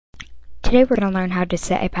Today we're going to learn how to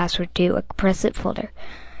set a password to a compressive folder.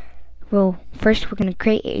 Well, first we're going to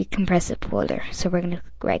create a compressive folder. So we're going to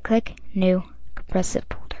right click, new compressive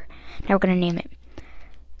folder. Now we're going to name it.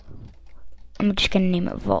 I'm just going to name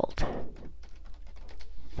it Vault.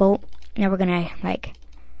 Vault. Now we're going to right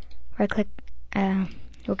click,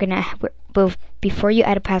 we're going to, before you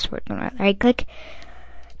add a password, we're going to right click,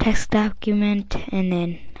 text document, and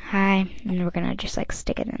then hi, and we're going to just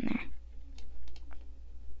stick it in there.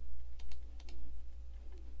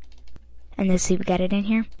 And let's see, we got it in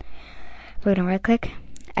here. We're going to right click,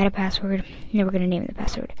 add a password, and then we're going to name the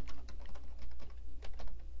password.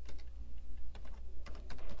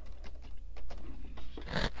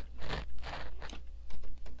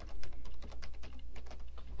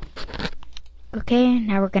 Okay,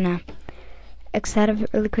 now we're going to X out of it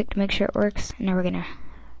really quick to make sure it works. And now we're going to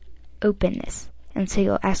open this. And so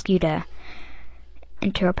it'll ask you to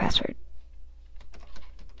enter a password.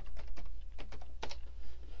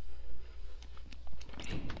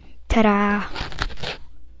 Ta-da!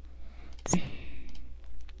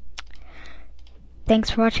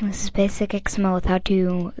 Thanks for watching. This is Basic XML with how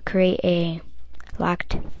to create a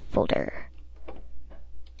locked folder.